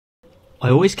I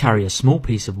always carry a small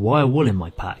piece of wire wool in my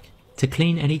pack to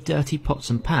clean any dirty pots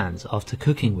and pans after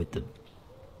cooking with them.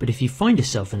 But if you find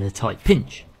yourself in a tight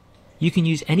pinch, you can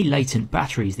use any latent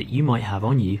batteries that you might have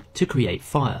on you to create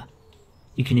fire.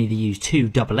 You can either use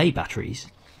 2 AA batteries,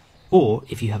 or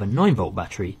if you have a 9-volt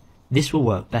battery, this will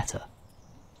work better.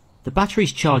 The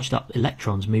battery's charged up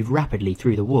electrons move rapidly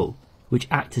through the wool, which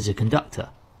act as a conductor.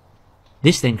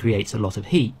 This then creates a lot of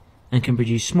heat and can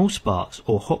produce small sparks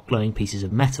or hot glowing pieces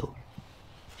of metal.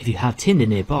 If you have tinder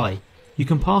nearby, you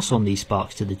can pass on these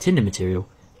sparks to the tinder material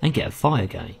and get a fire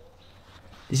going.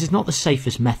 This is not the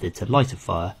safest method to light a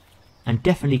fire, and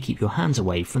definitely keep your hands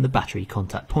away from the battery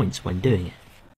contact points when doing it.